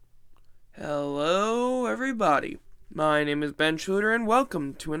Hello, everybody. My name is Ben Schluter, and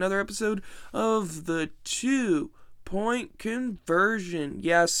welcome to another episode of the 2-Point Conversion.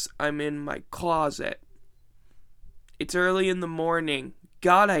 Yes, I'm in my closet. It's early in the morning.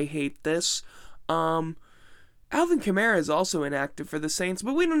 God, I hate this. Alvin Kamara is also inactive for the Saints,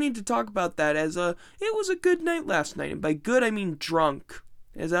 but we don't need to talk about that as it was a good night last night, and by good I mean drunk,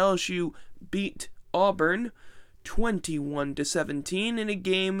 as LSU beat Auburn 21-17 in a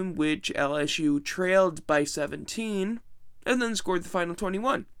game in which LSU trailed by 17 and then scored the final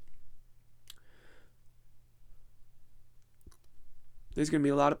 21. There's going to be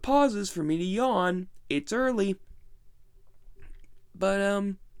a lot of pauses for me to yawn. It's early.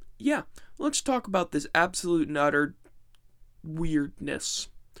 But, yeah, let's talk about this absolute and utter weirdness.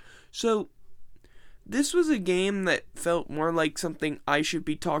 So, this was a game that felt more like something I should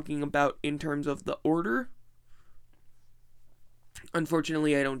be talking about in terms of the order.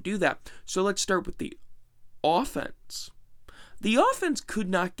 Unfortunately, I don't do that. So let's start with the offense. The offense could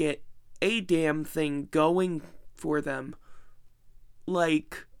not get a damn thing going for them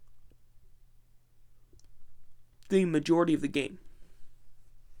like the majority of the game.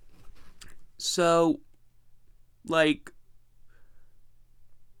 So,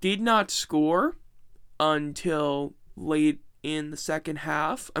 did not score until late in the second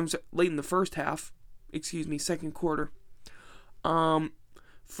half. Late in the first half. Second quarter.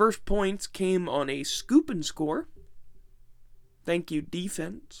 First points came on a scoop and score. Thank you,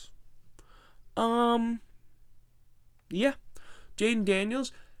 defense. Yeah. Jayden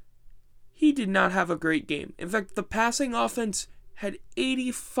Daniels, he did not have a great game. In fact, the passing offense had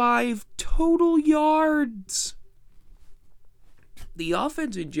 85 total yards. The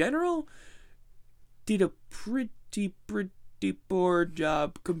offense in general did a pretty poor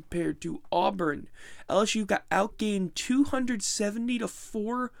job compared to Auburn. LSU got outgained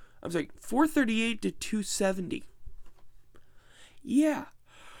 438 to 270. Yeah.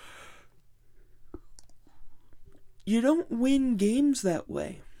 You don't win games that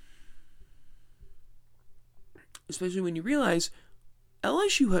way. Especially when you realize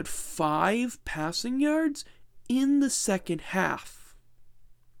LSU had 5 passing yards in the second half.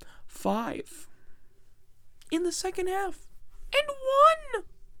 5. In the second half. And won!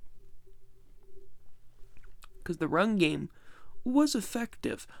 Because the run game was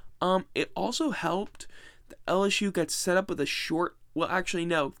effective. It also helped that LSU got set up with a short... Well, actually,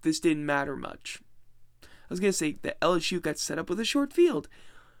 no. This didn't matter much. I was going to say that LSU got set up with a short field.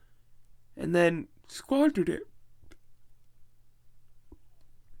 And then squandered it.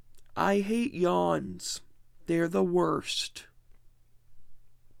 I hate yawns. They're the worst.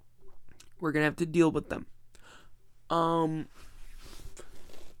 We're going to have to deal with them.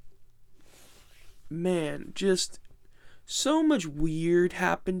 Man, just so much weird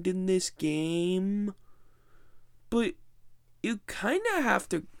happened in this game. But you kind of have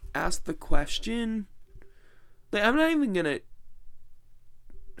to ask the question. I'm not even going to...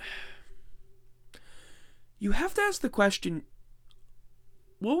 You have to ask the question,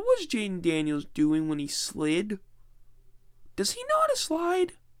 what was Jayden Daniels doing when he slid? Does he know how to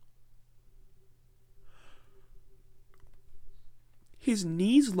slide? His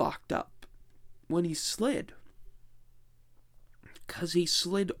knees locked up when he slid. Because he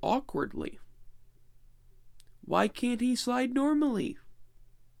slid awkwardly. Why can't he slide normally?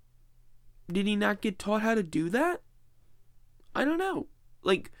 Did he not get taught how to do that? I don't know.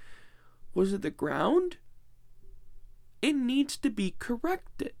 Was it the ground? It needs to be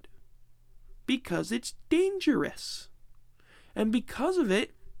corrected. Because it's dangerous. And because of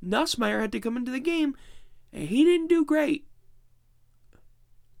it, Nussmeier had to come into the game, and he didn't do great.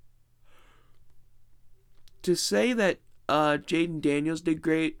 To say that Jayden Daniels did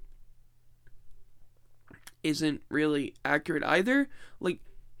great isn't really accurate either.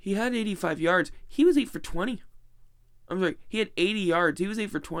 He had 85 yards. He was 8 for 20. I'm sorry, he had 80 yards. He was 8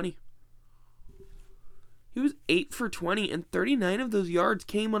 for 20. He was 8 for 20, and 39 of those yards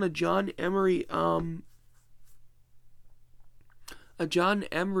came on a John Emery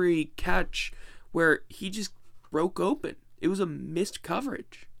catch where he just broke open. It was a missed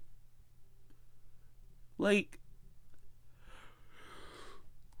coverage.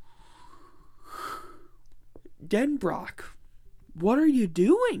 Denbrock, what are you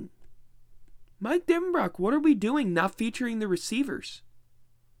doing? Mike Denbrock, what are we doing not featuring the receivers?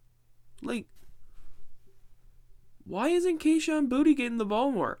 Why isn't Kayshon Boutte getting the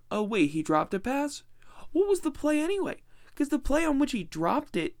ball more? Oh, wait, he dropped a pass? What was the play anyway? Because the play on which he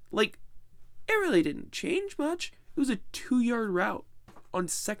dropped it, it really didn't change much. It was a 2-yard route on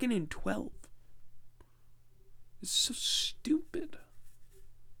 2nd and 12. It's so stupid.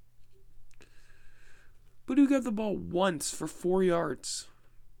 but who got the ball once for 4 yards.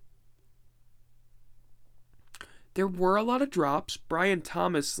 There were a lot of drops. Brian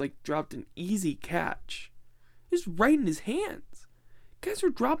Thomas dropped an easy catch. It was right in his hands. Guys were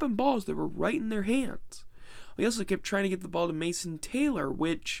dropping balls that were right in their hands. We also kept trying to get the ball to Mason Taylor,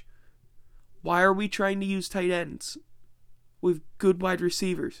 which, why are we trying to use tight ends with good wide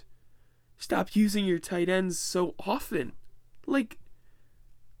receivers? Stop using your tight ends so often.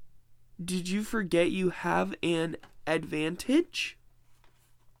 Did you forget you have an advantage?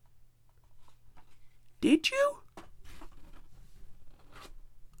 Did you?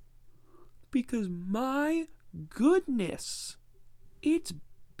 Because my goodness, it's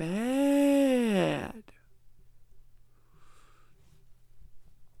bad.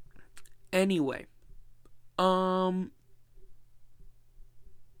 Anyway, what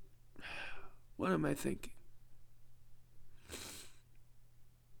am I thinking?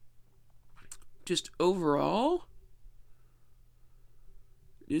 Just overall,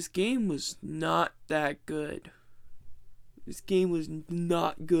 this game was not that good. This game was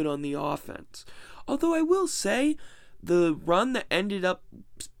not good on the offense. Although I will say, the run that ended up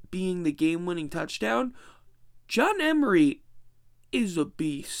being the game-winning touchdown, John Emery is a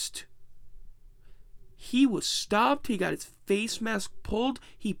beast. He was stopped. He got his face mask pulled.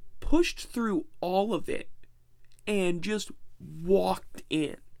 He pushed through all of it and just walked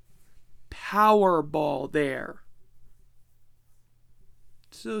in. Powerball there.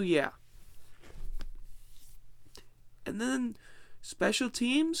 So, yeah. And then special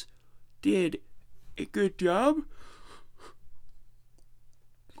teams did a good job.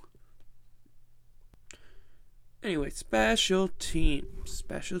 Anyway, special teams.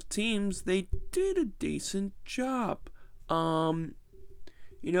 Special teams, they did a decent job. Kickoff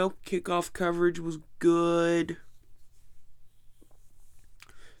coverage was good.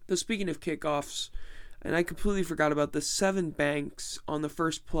 Though speaking of kickoffs, and I completely forgot about the Sevyn Banks on the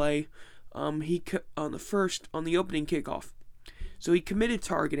first play. On the opening kickoff. So he committed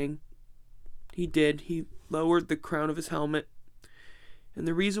targeting. He did. He lowered the crown of his helmet. And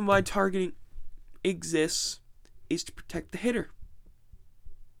the reason why targeting exists is to protect the hitter.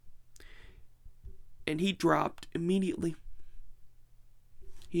 And he dropped immediately.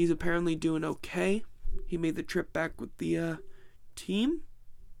 He's apparently doing okay. He made the trip back with the team.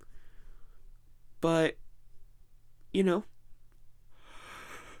 But,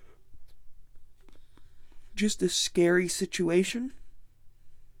 just a scary situation.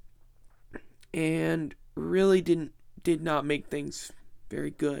 And really did not make things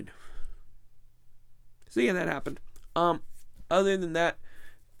very good. So yeah, that happened. Other than that,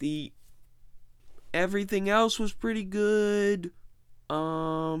 everything else was pretty good.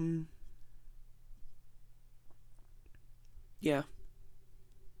 Yeah.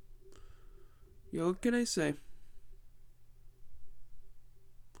 What can I say?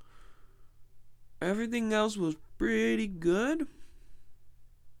 Everything else was pretty good.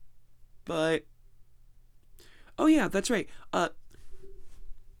 But, oh yeah, that's right.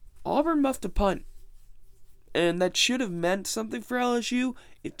 Auburn muffed a punt. And that should have meant something for LSU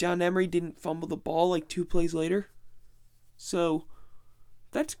if John Emery didn't fumble the ball 2 plays later. So,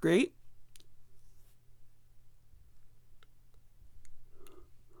 that's great.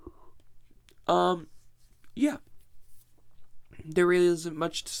 Yeah. There really isn't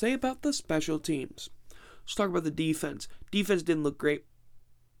much to say about the special teams. Let's talk about the defense. Defense didn't look great.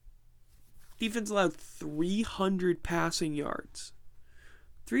 Defense allowed 300 passing yards.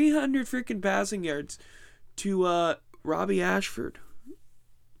 300 freaking passing yards to Robbie Ashford.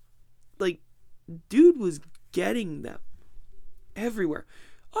 Dude was getting them everywhere.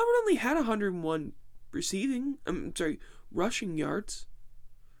 Auburn only had 101 rushing yards.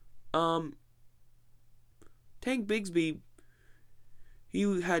 Tank Bigsby,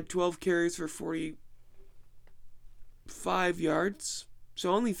 he had 12 carries for 45 yards. So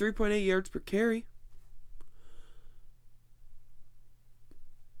only 3.8 yards per carry.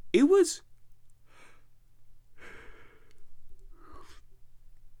 It was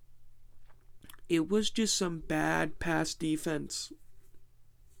just some bad pass defense.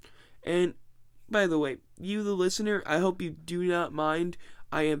 And by the way, you the listener, I hope you do not mind.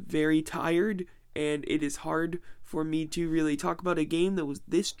 I am very tired and it is hard for me to really talk about a game that was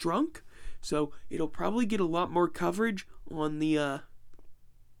this drunk. So it'll probably get a lot more coverage on the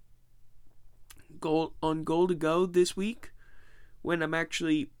Goal to Go this week when I'm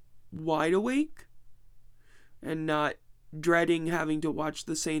actually wide awake and not dreading having to watch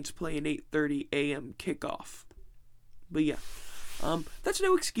the Saints play an 8:30 a.m. kickoff. But yeah, that's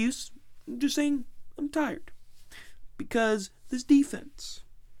no excuse. I'm just saying I'm tired because this defense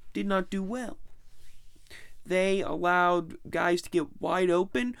did not do well. they allowed guys to get wide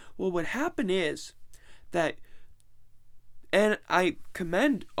open. Well, what happened is that, and I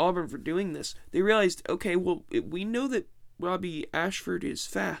commend Auburn for doing this, they realized, okay, well, we know that Robbie Ashford is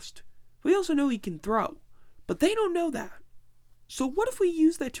fast. We also know he can throw. But they don't know that. So what if we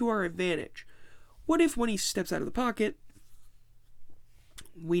use that to our advantage? What if when he steps out of the pocket,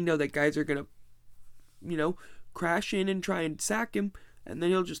 we know that guys are going to, crash in and try and sack him, and then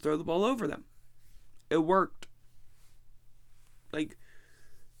he'll just throw the ball over them. It worked. Like,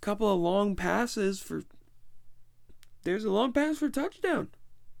 a couple of long passes there's a long pass for a touchdown.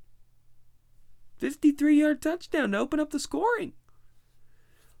 53-yard touchdown to open up the scoring.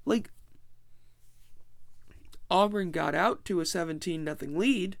 Like, Auburn got out to a 17-0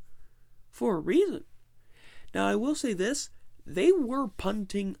 lead for a reason. Now, I will say this. They were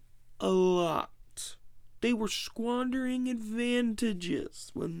punting a lot. They were squandering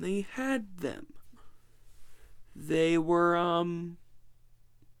advantages when they had them. They were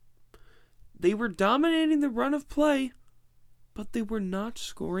dominating the run of play, but they were not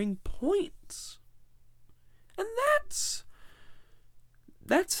scoring points. And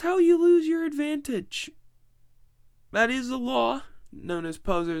that's how you lose your advantage. That is the law, known as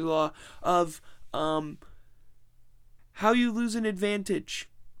Poser's Law, of how you lose an advantage.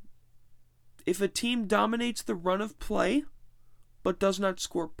 If a team dominates the run of play, but does not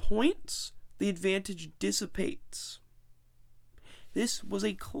score points, the advantage dissipates. This was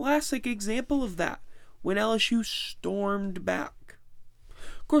a classic example of that, when LSU stormed back.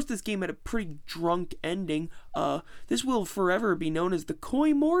 Of course, this game had a pretty drunk ending. This will forever be known as the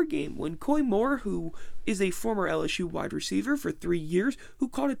Coy Moore game, when Coy Moore, who is a former LSU wide receiver for 3 years, who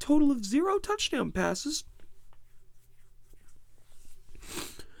caught a total of 0 touchdown passes,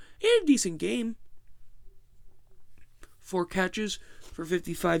 in a decent game. 4 catches for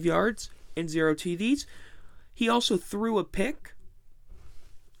 55 yards and 0 TDs. He also threw a pick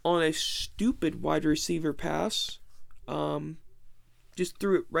on a stupid wide receiver pass. Just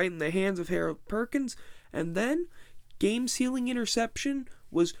threw it right in the hands of Harold Perkins. And then, game-sealing interception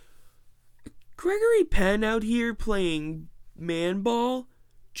was Gregory Penn out here playing man ball,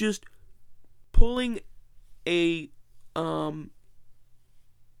 just pulling a,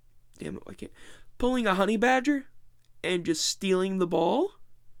 pulling a honey badger and just stealing the ball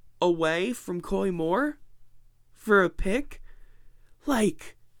away from Coy Moore for a pick.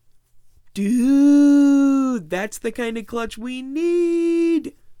 Like, dude, that's the kind of clutch we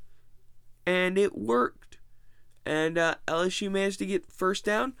need. And it worked. And LSU managed to get first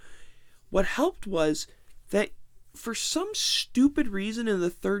down. What helped was that for some stupid reason in the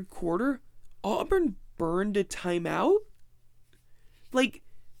third quarter, Auburn burned a timeout. Like,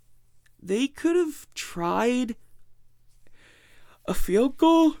 they could have tried a field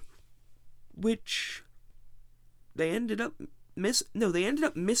goal, which they ended up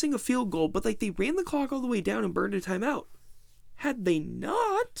missing a field goal, but like they ran the clock all the way down and burned a timeout. Had they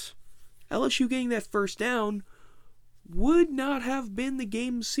not, LSU getting that first down would not have been the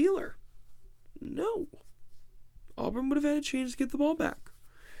game sealer. No. Auburn would have had a chance to get the ball back.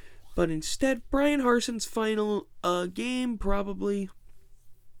 But instead, Brian Harson's final game probably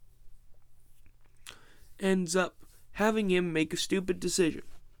ends up having him make a stupid decision.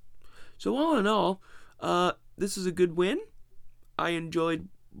 So all in all, this is a good win. I enjoyed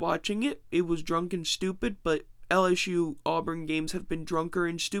watching it. It was drunk and stupid, but LSU Auburn games have been drunker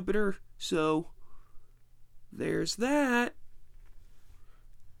and stupider, so there's that.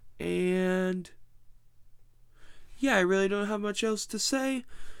 And yeah, I really don't have much else to say,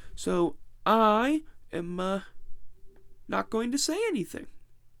 so I am not going to say anything,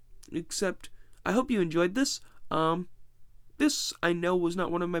 except I hope you enjoyed this. This I know was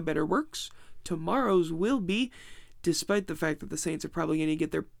not one of my better works. Tomorrow's will be, despite the fact that the Saints are probably going to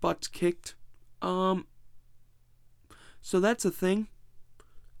get their butts kicked. So that's a thing.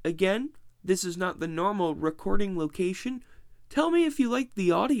 Again, this is not the normal recording location. Tell me if you like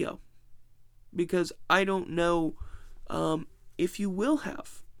the audio, because I don't know if you will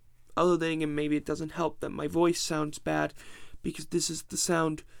have. Other than maybe it doesn't help that my voice sounds bad, because this is the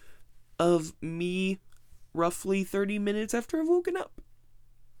sound of me roughly 30 minutes after I've woken up.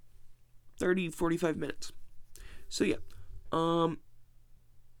 45 minutes. So yeah,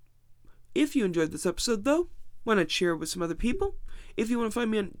 if you enjoyed this episode though, why not share it with some other people? If you want to find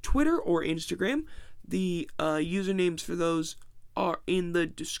me on Twitter or Instagram, the usernames for those are in the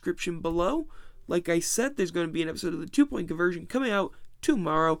description below. Like I said, there's going to be an episode of the 2-Point Conversion coming out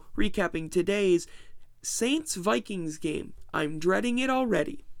tomorrow, recapping today's Saints-Vikings game. I'm dreading it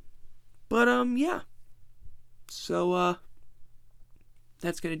already. But, yeah. So,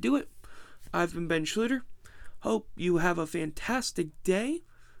 that's going to do it. I've been Ben Schluter. Hope you have a fantastic day,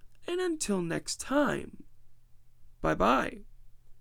 and until next time, bye-bye.